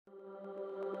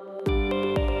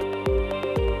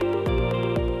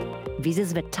This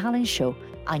is The Talent Show,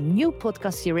 a new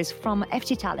podcast series from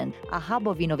FT Talent, a hub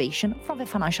of innovation from the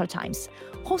Financial Times,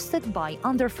 hosted by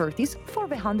under 30s for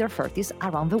the under 30s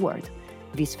around the world.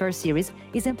 This first series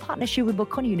is in partnership with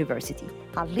Bocconi University,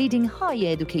 a leading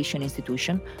higher education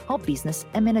institution of business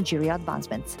and managerial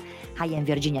advancements. I am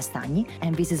Virginia Stagni,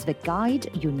 and this is the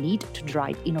guide you need to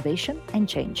drive innovation and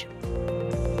change.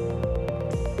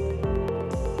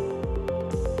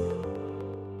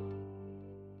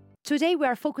 Today, we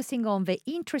are focusing on the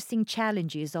interesting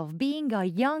challenges of being a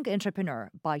young entrepreneur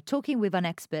by talking with an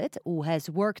expert who has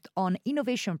worked on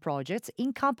innovation projects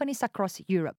in companies across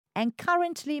Europe and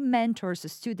currently mentors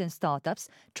student startups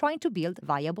trying to build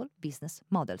viable business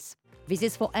models. This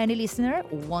is for any listener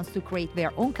who wants to create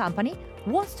their own company,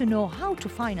 wants to know how to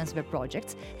finance their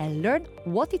projects, and learn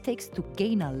what it takes to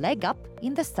gain a leg up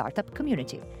in the startup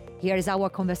community. Here is our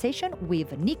conversation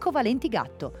with Nico Valenti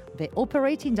Gatto, the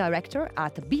operating director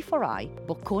at B4I,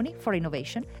 Bocconi for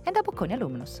Innovation, and a Bocconi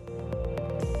alumnus.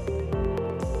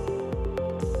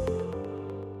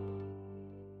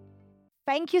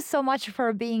 Thank you so much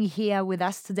for being here with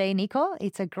us today, Nico.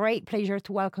 It's a great pleasure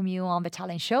to welcome you on the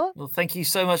Talent Show. Well, thank you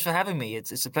so much for having me.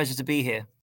 It's a pleasure to be here.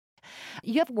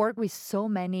 You have worked with so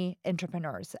many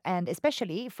entrepreneurs, and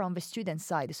especially from the student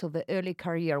side, so the early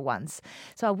career ones.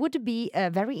 So I would be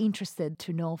very interested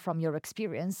to know from your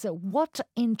experience what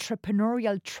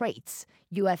entrepreneurial traits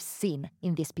you have seen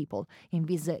in these people, in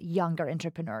these younger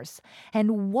entrepreneurs,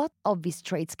 and what of these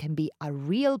traits can be a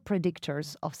real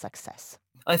predictors of success.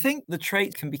 I think the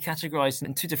trait can be categorized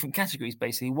in two different categories,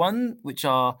 basically. One, which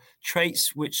are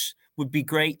traits which would be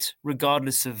great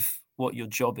regardless of what your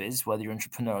job is, whether you're an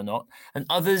entrepreneur or not, and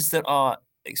others that are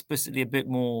explicitly a bit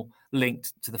more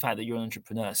linked to the fact that you're an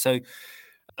entrepreneur. So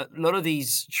a lot of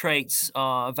these traits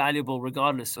are valuable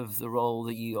regardless of the role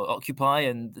that you occupy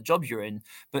and the job you're in.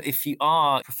 But if you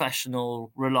are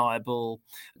professional, reliable,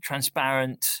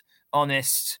 transparent,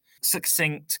 honest,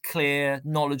 succinct, clear,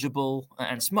 knowledgeable,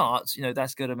 and smart,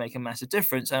 that's going to make a massive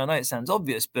difference. And I know it sounds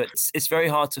obvious, but it's very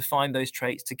hard to find those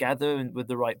traits together and with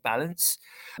the right balance,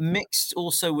 mixed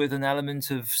also with an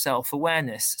element of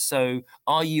self-awareness. So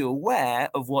are you aware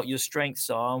of what your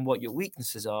strengths are and what your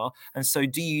weaknesses are? And so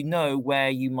do you know where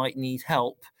you might need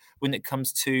help when it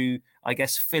comes to, I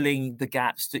guess, filling the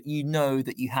gaps that you know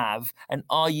that you have? And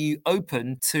are you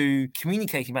open to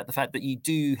communicating about the fact that you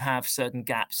do have certain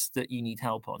gaps that you need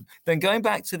help on? Then going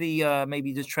back to the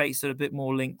maybe the traits that are a bit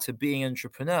more linked to being an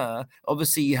entrepreneur,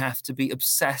 obviously you have to be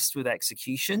obsessed with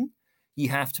execution. You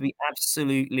have to be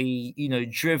absolutely,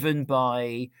 driven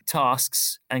by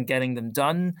tasks and getting them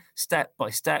done step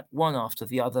by step, one after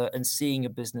the other, and seeing a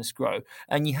business grow.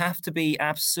 And you have to be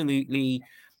absolutely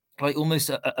like almost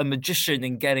a magician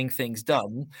in getting things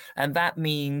done. And that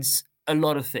means a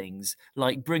lot of things,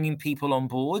 like bringing people on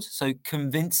board. So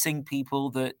convincing people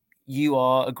that you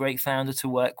are a great founder to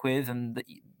work with and that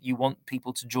you want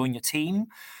people to join your team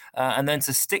and then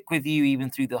to stick with you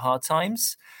even through the hard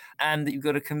times. And that you've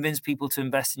got to convince people to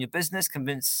invest in your business,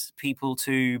 convince people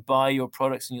to buy your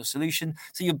products and your solution.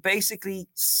 So you're basically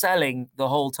selling the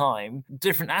whole time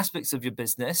different aspects of your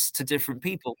business to different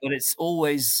people, but it's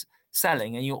always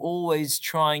selling, and you're always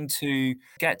trying to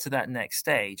get to that next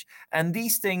stage. And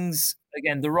these things,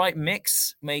 again, the right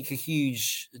mix make a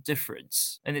huge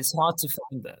difference, and it's hard to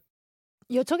find that.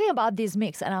 You're talking about this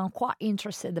mix, and I'm quite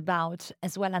interested about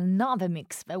as well another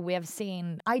mix that we have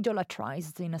seen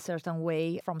idolatrized in a certain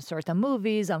way from certain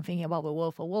movies. I'm thinking about The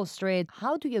Wolf of Wall Street.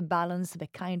 How do you balance the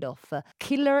kind of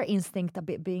killer instinct of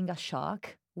being a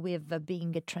shark with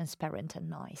being transparent and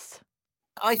nice?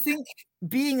 I think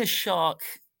being a shark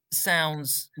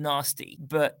sounds nasty,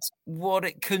 but what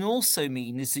it can also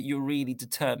mean is that you're really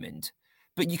determined.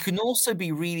 But you can also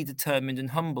be really determined and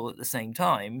humble at the same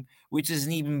time, which is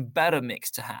an even better mix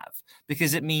to have,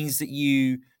 because it means that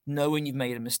you know when you've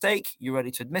made a mistake, you're ready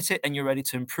to admit it, and you're ready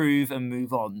to improve and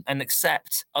move on and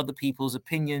accept other people's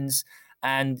opinions,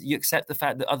 and you accept the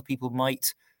fact that other people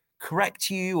might correct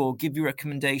you or give you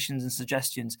recommendations and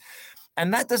suggestions.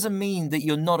 And that doesn't mean that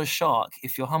you're not a shark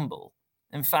if you're humble.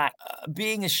 In fact,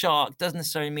 being a shark doesn't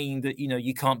necessarily mean that,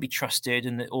 you can't be trusted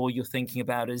and that all you're thinking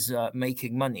about is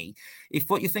making money. If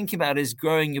what you're thinking about is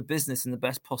growing your business in the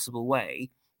best possible way,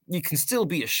 you can still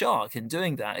be a shark in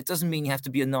doing that. It doesn't mean you have to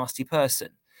be a nasty person,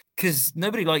 because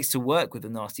nobody likes to work with a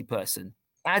nasty person.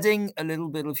 Adding a little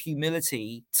bit of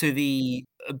humility to the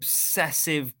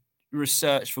obsessive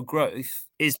research for growth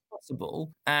is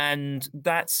possible. And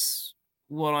that's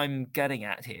what I'm getting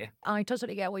at here. I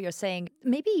totally get what you're saying.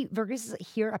 Maybe there is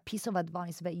here a piece of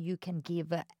advice that you can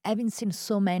give, having seen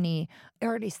so many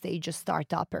early stage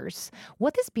startuppers.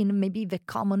 What has been maybe the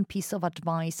common piece of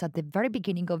advice at the very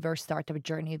beginning of their startup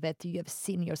journey that you have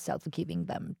seen yourself giving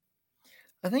them?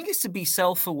 I think it's to be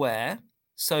self-aware.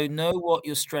 So know what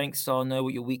your strengths are, know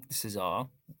what your weaknesses are.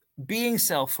 Being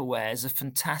self-aware is a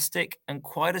fantastic and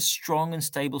quite a strong and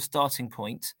stable starting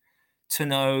point to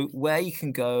know where you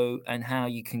can go and how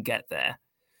you can get there,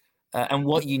 and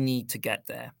what you need to get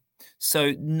there.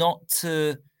 So not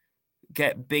to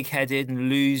get big-headed and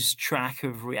lose track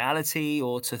of reality,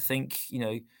 or to think,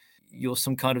 you're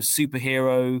some kind of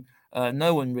superhero.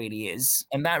 No one really is.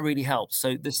 And that really helps.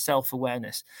 So this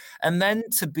self-awareness. And then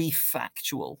to be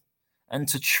factual and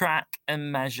to track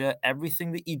and measure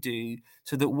everything that you do,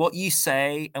 so that what you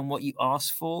say and what you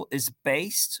ask for is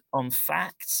based on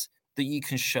facts that you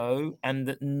can show, and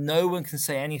that no one can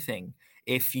say anything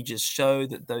if you just show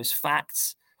that those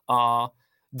facts are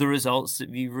the results that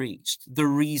you've reached, the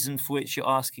reason for which you're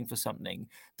asking for something,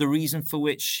 the reason for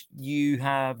which you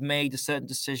have made a certain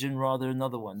decision rather than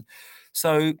another one.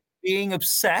 So being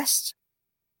obsessed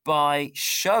by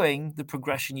showing the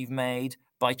progression you've made,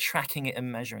 by tracking it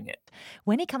and measuring it.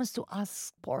 When it comes to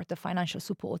ask for the financial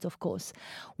support, of course,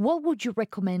 what would you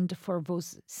recommend for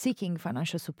those seeking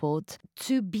financial support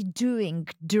to be doing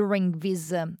during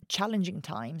these challenging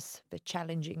times, the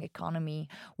challenging economy?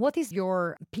 What is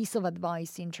your piece of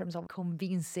advice in terms of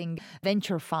convincing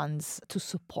venture funds to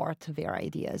support their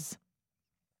ideas?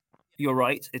 You're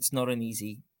right, it's not an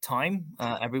easy time.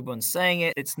 Everyone's saying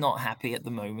it. It's not happy at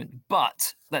the moment,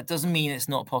 but that doesn't mean it's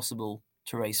not possible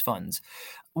to raise funds.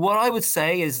 What I would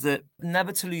say is that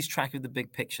never to lose track of the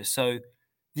big picture. So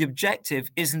the objective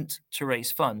isn't to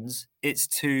raise funds, it's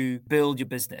to build your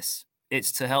business.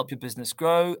 It's to help your business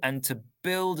grow and to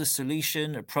build a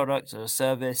solution, a product, or a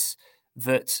service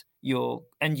that your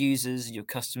end users, your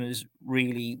customers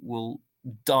really will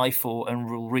die for and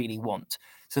will really want.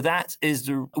 So that is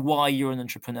why you're an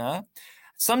entrepreneur.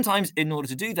 Sometimes, in order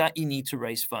to do that, you need to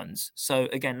raise funds. So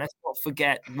again, let's not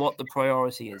forget what the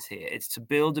priority is here. It's to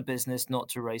build a business, not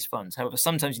to raise funds. However,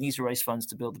 sometimes you need to raise funds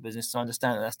to build the business. So I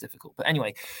understand that that's difficult. But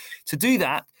anyway, to do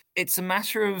that, it's a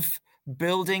matter of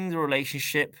building the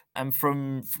relationship and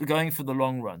from going for the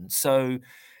long run. So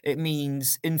it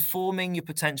means informing your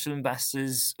potential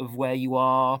investors of where you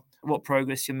are, what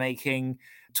progress you're making,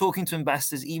 talking to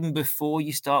investors even before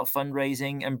you start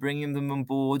fundraising and bringing them on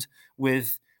board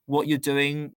with what you're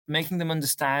doing, making them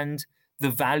understand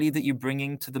the value that you're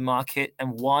bringing to the market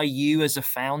and why you as a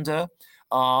founder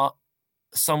are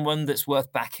someone that's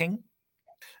worth backing.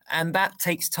 And that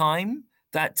takes time,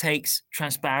 that takes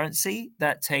transparency,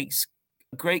 that takes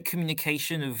great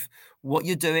communication of what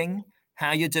you're doing,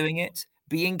 how you're doing it,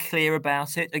 being clear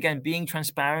about it. Again, being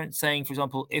transparent, saying, for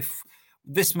example, if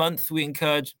this month we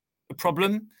incurred a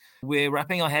problem, we're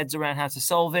wrapping our heads around how to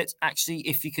solve it. Actually,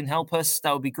 if you can help us,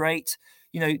 that would be great.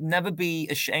 Never be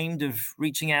ashamed of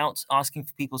reaching out, asking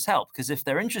for people's help, because if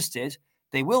they're interested,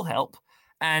 they will help.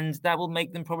 And that will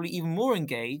make them probably even more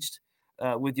engaged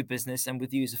with your business and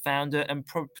with you as a founder, and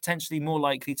potentially more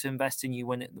likely to invest in you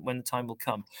when the time will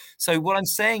come. So what I'm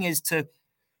saying is to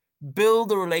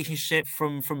build a relationship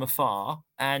from afar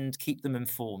and keep them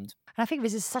informed. And I think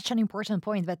this is such an important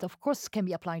point that, of course, can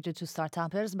be applied to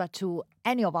startups, but to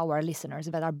any of our listeners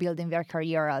that are building their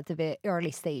career at the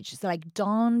early stage. So, like,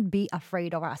 don't be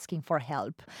afraid of asking for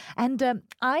help. And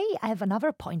I have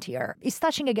another point here. It's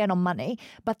touching again on money,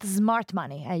 but smart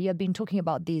money. You have been talking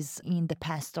about this in the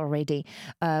past already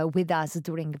with us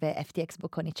during the FTX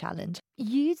Bocconi Challenge.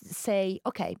 You say,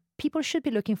 okay, people should be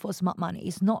looking for smart money.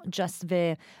 It's not just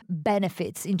the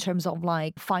benefits in terms of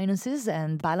like finances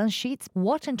and balance sheets.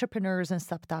 What entrepreneurs and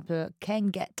startups can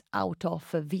get out of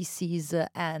VCs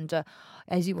and,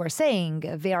 as you were saying,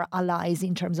 their allies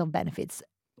in terms of benefits.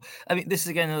 I mean, this is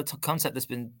again a concept that's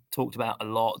been talked about a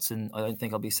lot, and I don't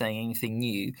think I'll be saying anything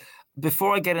new.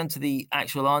 Before I get into the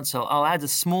actual answer, I'll add a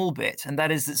small bit, and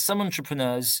that is that some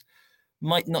entrepreneurs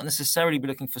might not necessarily be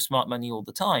looking for smart money all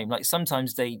the time. Like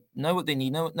sometimes they know what they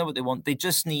need, know what they want. They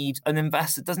just need an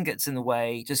investor that doesn't get in the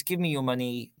way. Just give me your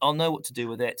money. I'll know what to do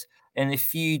with it. And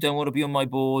if you don't want to be on my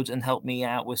board and help me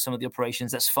out with some of the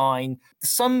operations, that's fine.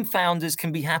 Some founders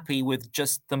can be happy with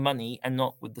just the money and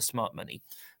not with the smart money.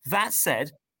 That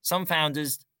said, some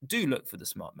founders do look for the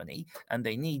smart money and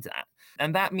they need that.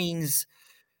 And that means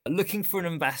looking for an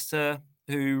investor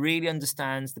who really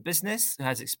understands the business, who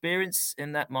has experience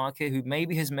in that market, who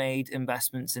maybe has made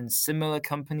investments in similar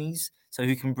companies, so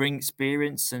who can bring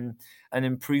experience and an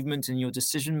improvement in your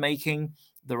decision making,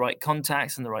 the right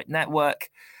contacts and the right network,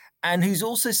 and who's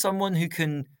also someone who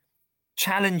can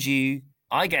challenge you,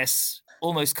 I guess,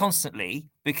 almost constantly,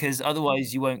 because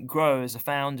otherwise you won't grow as a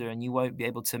founder and you won't be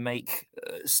able to make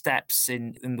steps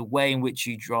in the way in which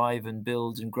you drive and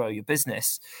build and grow your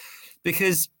business.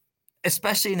 Because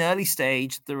especially in early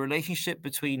stage, the relationship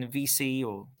between a VC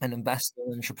or an investor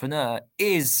and entrepreneur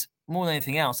is more than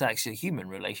anything else actually a human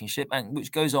relationship, and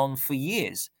which goes on for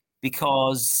years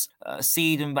because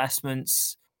seed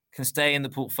investments can stay in the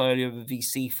portfolio of a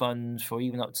VC fund for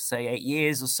even up to say 8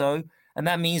 years or so. And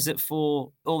that means that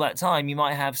for all that time, you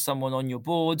might have someone on your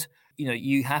board.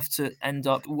 You have to end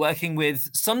up working with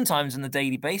sometimes on a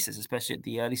daily basis, especially at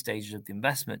the early stages of the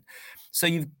investment. So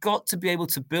you've got to be able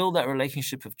to build that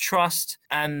relationship of trust,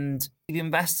 and the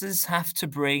investors have to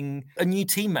bring a new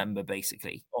team member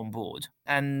basically on board.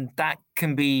 And that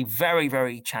can be very,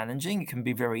 very challenging. It can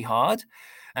be very hard.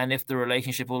 And if the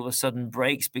relationship all of a sudden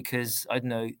breaks because, I don't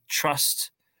know,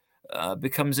 trust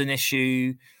becomes an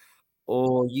issue,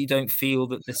 or you don't feel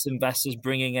that this investor is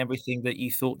bringing everything that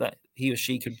you thought that he or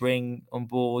she could bring on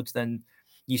board, then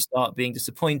you start being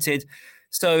disappointed.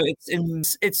 So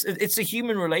it's a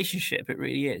human relationship. It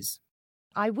really is.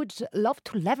 I would love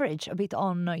to leverage a bit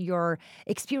on your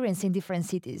experience in different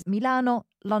cities: Milano,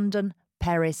 London,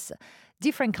 Paris,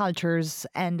 different cultures,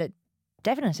 and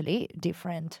definitely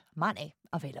different money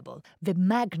available. The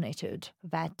magnitude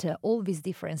that all these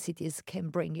different cities can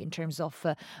bring in terms of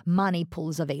money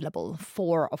pools available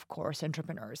for, of course,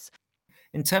 entrepreneurs.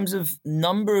 In terms of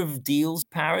number of deals,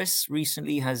 Paris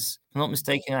recently has, if I'm not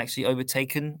mistaken, actually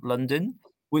overtaken London,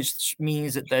 which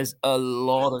means that there's a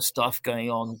lot of stuff going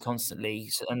on constantly,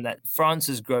 and that France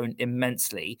has grown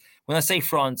immensely. When I say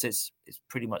France, it's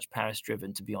pretty much Paris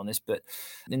driven, to be honest. But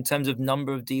in terms of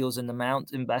number of deals and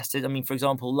amount invested, I mean, for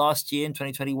example, last year in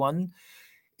 2021,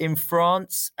 in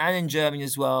France and in Germany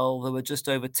as well, there were just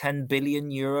over 10 billion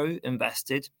euro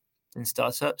invested in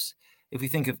startups. If we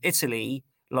think of Italy,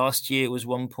 last year it was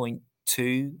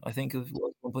 1.2, I think, of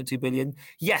 1.2 billion.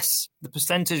 Yes, the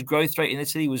percentage growth rate in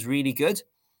Italy was really good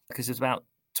because it's about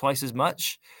twice as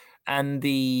much. And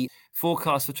the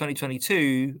forecast for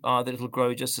 2022 are that it'll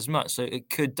grow just as much. So it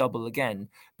could double again.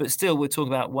 But still, we're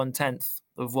talking about 1/10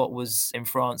 of what was in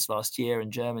France last year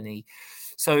and Germany.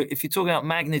 So if you're talking about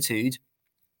magnitude,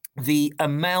 the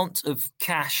amount of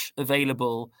cash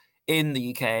available in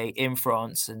the UK, in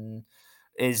France, and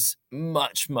is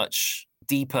much, much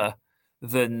deeper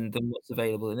than what's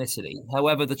available in Italy.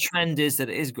 However, the trend is that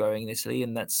it is growing in Italy,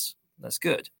 and that's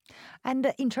good.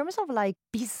 And in terms of like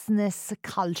business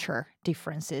culture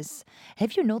differences,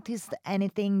 have you noticed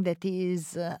anything that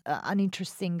is an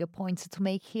interesting point to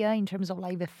make here in terms of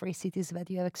like the three cities that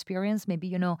you have experienced?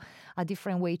 Maybe, a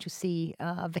different way to see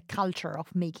the culture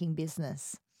of making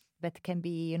business that can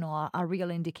be, a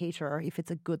real indicator if it's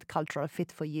a good cultural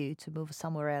fit for you to move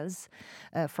somewhere else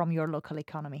from your local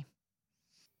economy.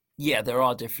 Yeah, there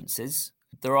are differences.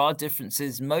 There are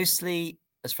differences mostly,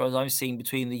 as far as I'm seeing,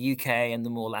 between the UK and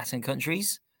the more Latin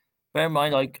countries. Bear in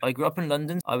mind, I grew up in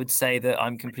London. I would say that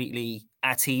I'm completely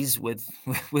at ease with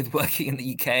with working in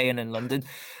the UK and in London.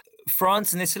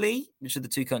 France and Italy, which are the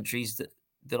two countries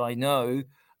that I know,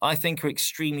 I think are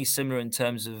extremely similar in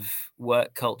terms of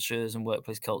work cultures and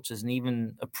workplace cultures, and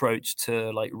even approach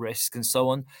to like risk and so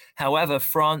on. However,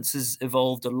 France has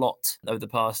evolved a lot over the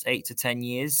past 8 to 10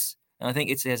 years, and I think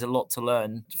Italy has a lot to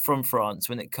learn from France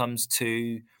when it comes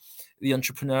to the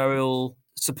entrepreneurial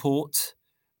support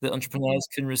that entrepreneurs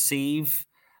can receive,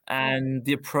 and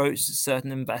the approach that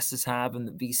certain investors have and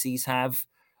that VCs have,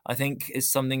 I think is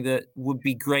something that would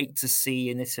be great to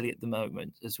see in Italy at the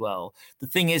moment as well. The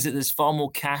thing is that there's far more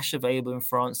cash available in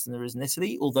France than there is in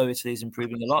Italy, although Italy is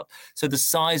improving a lot. So the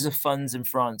size of funds in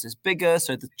France is bigger,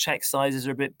 so the check sizes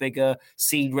are a bit bigger,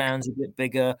 seed rounds are a bit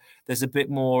bigger. There's a bit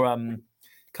more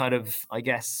kind of, I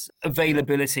guess,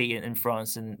 availability in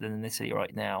France than in Italy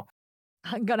right now.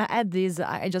 I'm gonna add this.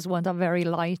 I just want a very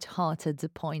light-hearted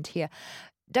point here.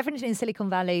 Definitely in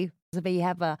Silicon Valley, they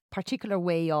have a particular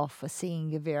way of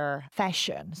seeing their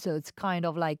fashion. So it's kind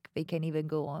of like they can even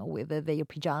go on with their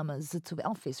pajamas to the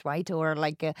office, right? Or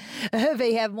like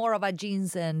they have more of a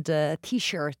jeans and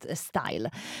t-shirt style.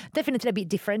 Definitely a bit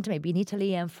different, maybe in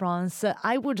Italy and France.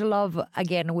 I would love,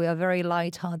 again, we're a very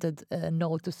light-hearted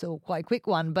note, so quite quick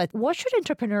one. But what should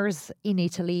entrepreneurs in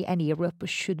Italy and Europe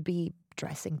should be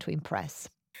dressing to impress?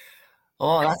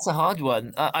 Oh, that's a hard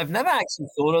one. I've never actually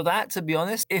thought of that, to be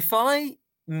honest. If I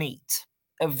meet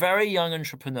a very young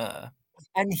entrepreneur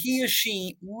and he or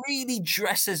she really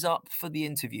dresses up for the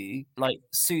interview, like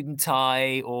suit and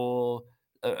tie or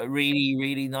a really,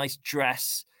 really nice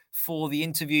dress for the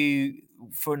interview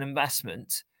for an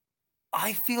investment,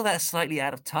 I feel that's slightly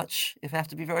out of touch, if I have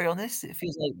to be very honest. It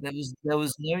feels like there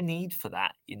was no need for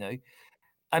that, you know?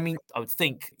 I mean, I would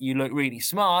think you look really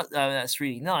smart, that's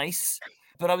really nice,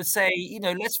 but I would say,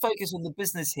 let's focus on the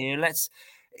business here.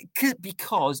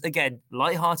 Because again,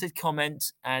 light-hearted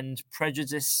comment and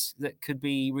prejudice that could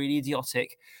be really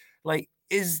idiotic. Like,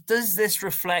 does this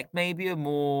reflect maybe a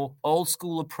more old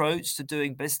school approach to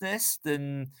doing business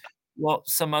than what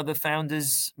some other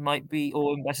founders might be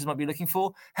or investors might be looking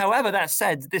for? However, that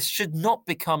said, this should not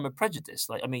become a prejudice.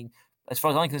 Like, I mean, as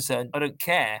far as I'm concerned, I don't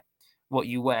care what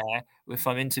you wear if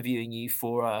I'm interviewing you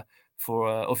or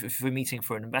if we're meeting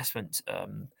for an investment.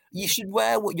 You should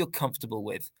wear what you're comfortable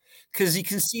with, because you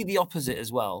can see the opposite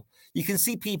as well. You can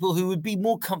see people who would be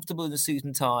more comfortable in a suit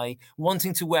and tie,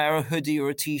 wanting to wear a hoodie or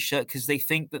a t-shirt because they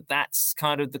think that that's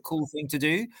kind of the cool thing to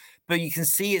do. But you can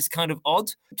see it's kind of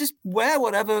odd. Just wear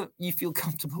whatever you feel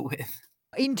comfortable with.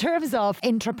 In terms of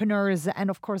entrepreneurs and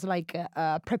of course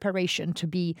preparation to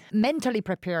be mentally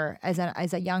prepared as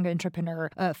a young entrepreneur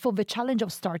for the challenge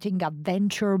of starting a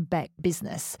venture-backed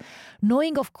business,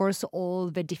 knowing of course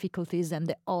all the difficulties and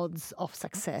the odds of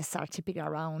success are typically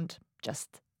around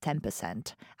just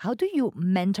 10%. How do you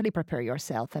mentally prepare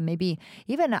yourself, and maybe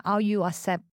even how you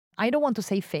accept, I don't want to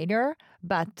say failure,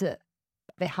 but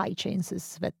the high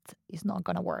chances that it's not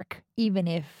going to work, even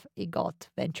if it got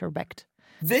venture-backed?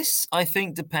 This, I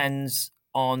think, depends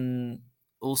on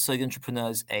also the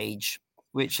entrepreneur's age,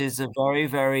 which is a very,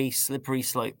 very slippery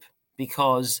slope,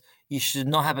 because you should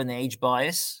not have an age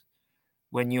bias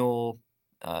when you're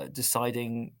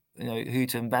deciding, who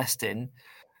to invest in.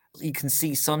 You can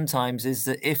see sometimes is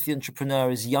that if the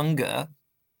entrepreneur is younger,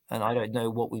 and I don't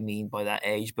know what we mean by that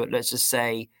age, but let's just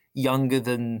say younger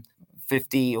than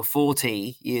 50 or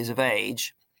 40 years of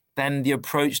age, then the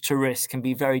approach to risk can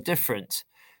be very different.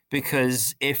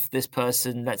 Because if this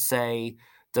person, let's say,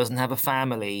 doesn't have a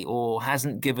family or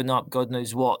hasn't given up God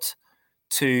knows what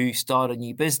to start a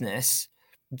new business,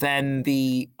 then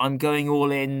the I'm going all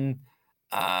in,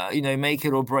 make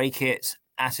it or break it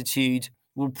attitude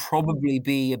will probably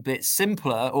be a bit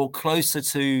simpler or closer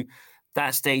to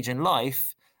that stage in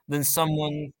life than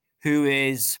someone who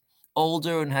is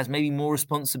older and has maybe more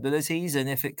responsibilities. And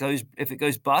if it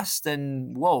goes bust,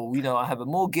 then whoa, I have a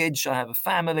mortgage, I have a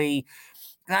family.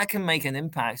 That can make an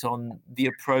impact on the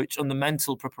approach, on the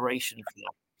mental preparation for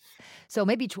that. So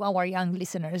maybe to our young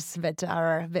listeners that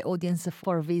are the audience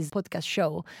for this podcast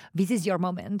show, this is your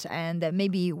moment. And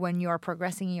maybe when you are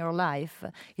progressing in your life,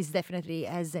 it's definitely,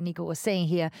 as Nico was saying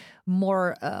here,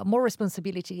 more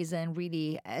responsibilities and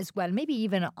really as well, maybe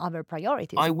even other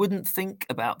priorities. I wouldn't think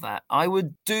about that. I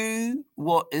would do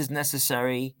what is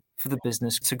necessary for the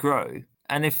business to grow.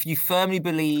 And if you firmly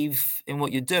believe in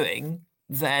what you're doing,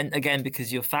 then again,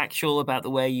 because you're factual about the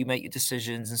way you make your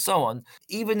decisions and so on,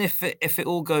 even if it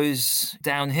all goes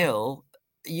downhill,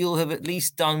 you'll have at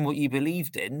least done what you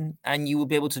believed in, and you will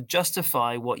be able to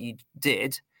justify what you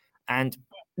did and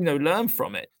learn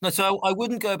from it. No, so I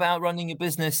wouldn't go about running a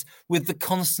business with the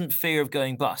constant fear of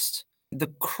going bust.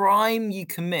 The crime you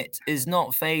commit is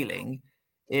not failing,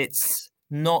 it's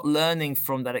not learning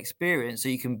from that experience so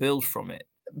you can build from it.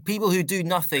 People who do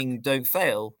nothing don't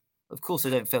fail. Of course they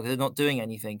don't fail because they're not doing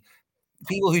anything.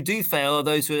 People who do fail are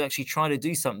those who are actually trying to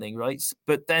do something, right?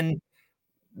 But then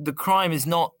the crime is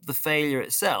not the failure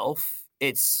itself,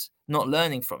 it's not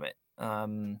learning from it.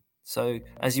 So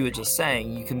as you were just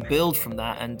saying, you can build from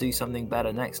that and do something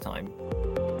better next time.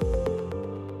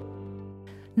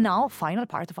 Now, final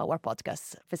part of our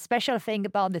podcast. The special thing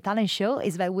about the talent show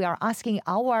is that we are asking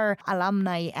our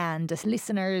alumni and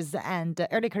listeners and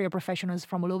early career professionals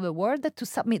from all over the world to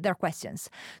submit their questions.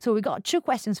 So we got 2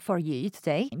 questions for you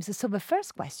today. So the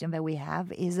first question that we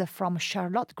have is from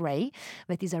Charlotte Gray,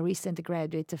 that is a recent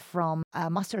graduate from a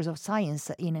Masters of Science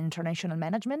in International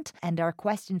Management. And our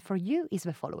question for you is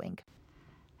the following.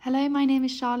 Hello, my name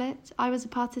is Charlotte. I was a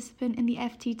participant in the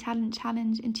FT Talent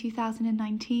Challenge in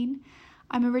 2019.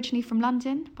 I'm originally from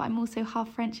London, but I'm also half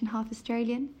French and half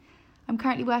Australian. I'm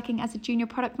currently working as a junior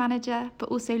product manager, but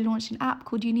also launched an app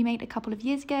called Unimate a couple of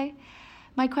years ago.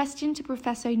 My question to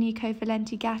Professor Nico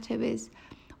Valenti Gatto is,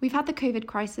 we've had the COVID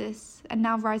crisis and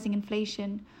now rising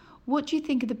inflation. What do you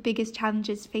think are the biggest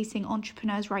challenges facing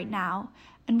entrepreneurs right now?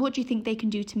 And what do you think they can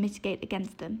do to mitigate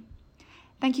against them?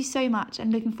 Thank you so much,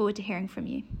 and looking forward to hearing from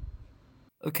you.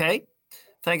 Okay.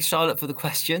 Thanks, Charlotte, for the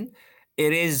question.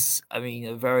 It is,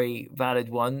 a very valid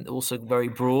one, also very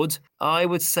broad. I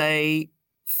would say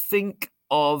think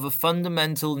of a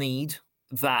fundamental need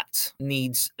that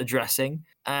needs addressing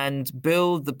and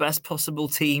build the best possible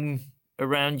team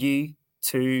around you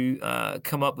to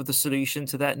come up with a solution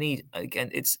to that need. Again,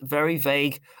 it's a very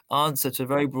vague answer to a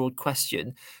very broad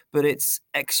question, but it's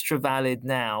extra valid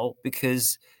now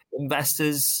because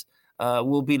investors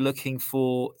will be looking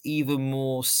for even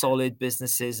more solid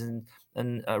businesses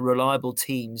and reliable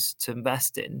teams to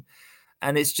invest in.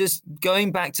 And it's just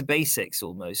going back to basics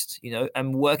almost,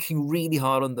 and working really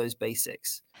hard on those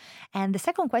basics. And the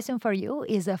second question for you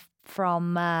is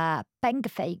from Peng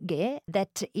Feige,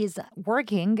 that is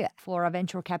working for a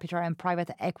venture capital and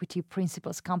private equity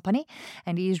principals company,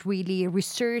 and is really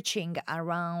researching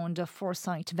around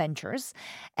Foresight Ventures.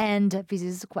 And this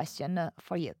is a question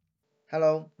for you.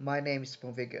 Hello, my name is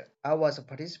Peng Feige. I was a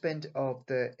participant of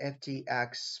the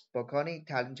FTX Bocconi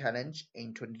Talent Challenge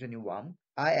in 2021.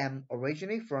 I am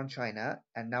originally from China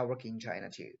and now work in China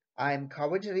too. I am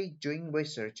currently doing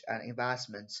research and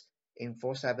investments in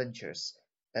Foresight Ventures,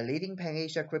 a leading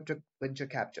pan-Asia crypto venture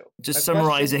capital. Just My question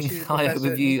summarizing to high Professor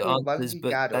overview Nico answers, Valenti but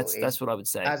Gatto that's what I would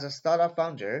say. As a startup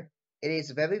founder, it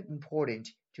is very important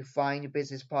to find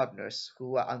business partners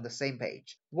who are on the same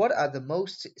page. What are the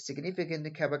most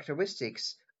significant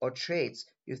characteristics or traits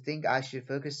you think I should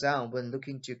focus on when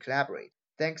looking to collaborate?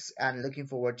 Thanks, and looking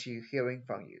forward to hearing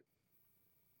from you.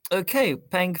 Okay,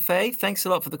 Peng Fei, thanks a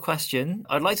lot for the question.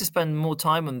 I'd like to spend more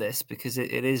time on this because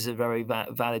it is a very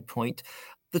valid point.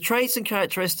 The traits and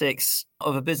characteristics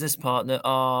of a business partner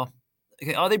are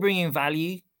they bringing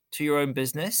value to your own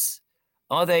business?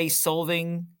 Are they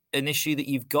solving an issue that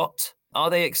you've got? Are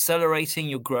they accelerating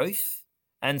your growth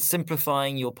and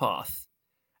simplifying your path?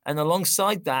 And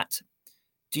alongside that,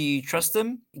 do you trust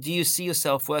them? Do you see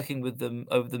yourself working with them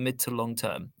over the mid to long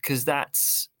term? Because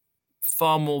that's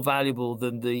far more valuable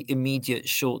than the immediate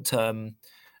short-term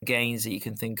gains that you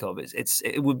can think of.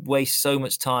 It would waste so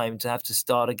much time to have to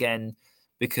start again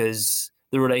because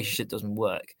the relationship doesn't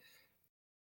work.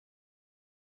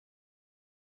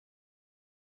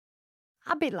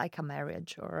 A bit like a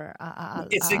marriage or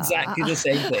it's exactly the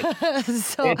same thing.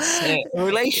 So it's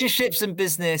relationships and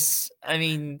business. I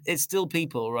mean, it's still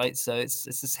people, right? So it's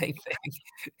the same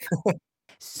thing.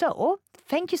 So,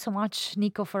 thank you so much,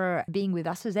 Nico, for being with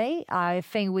us today. I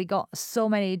think we got so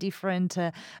many different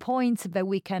points that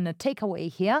we can take away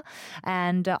here.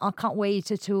 And I can't wait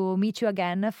to meet you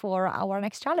again for our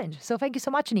next challenge. So, thank you so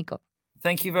much, Nico.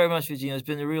 Thank you very much, Virginia. It's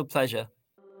been a real pleasure.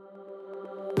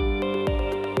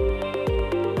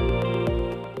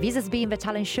 This has been The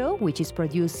Talent Show, which is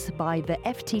produced by the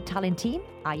FT Talent team,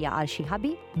 Aya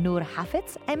Al-Shihabi, Noor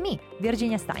Hafez, and me,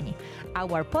 Virginia Stagni.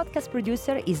 Our podcast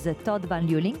producer is Todd Van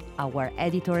Luling. Our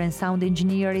editor and sound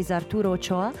engineer is Arturo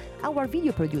Ochoa. Our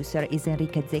video producer is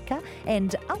Enrique Zecca.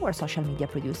 And our social media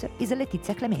producer is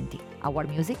Letizia Clementi. Our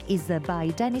music is by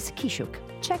Dennis Kishuk.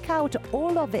 Check out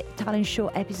all of the Talent Show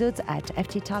episodes at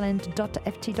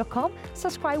fttalent.ft.com.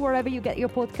 Subscribe wherever you get your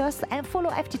podcasts and follow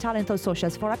FT Talent on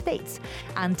socials for updates.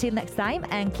 Until next time,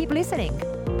 and keep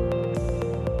listening.